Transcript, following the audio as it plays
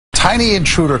Tiny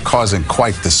intruder causing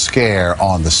quite the scare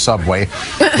on the subway.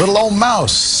 Little old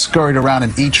mouse scurried around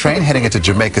an E-train heading into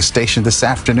Jamaica Station this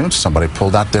afternoon. Somebody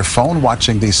pulled out their phone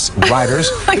watching these riders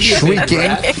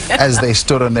shrieking as they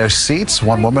stood on their seats.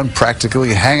 One woman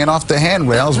practically hanging off the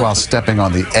handrails while stepping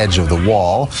on the edge of the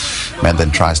wall. Man then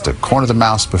tries to corner the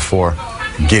mouse before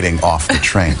getting off the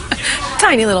train.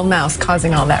 Tiny little mouse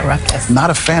causing all that ruckus. Not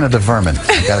a fan of the vermin,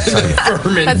 I gotta tell you.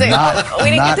 We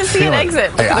didn't get to see an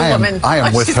exit. Hey, I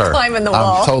am with her. Climbing the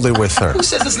wall. I'm totally with her. Who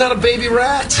says it's not a baby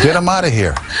rat? Get him out of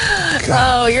here.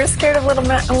 God. Oh, you're scared of little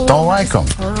mouse? Don't like them.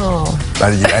 Oh.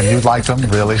 And you like them,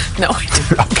 really? No.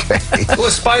 Okay. Oh,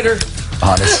 a spider.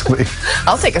 Honestly.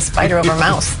 I'll take a spider over a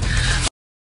mouse.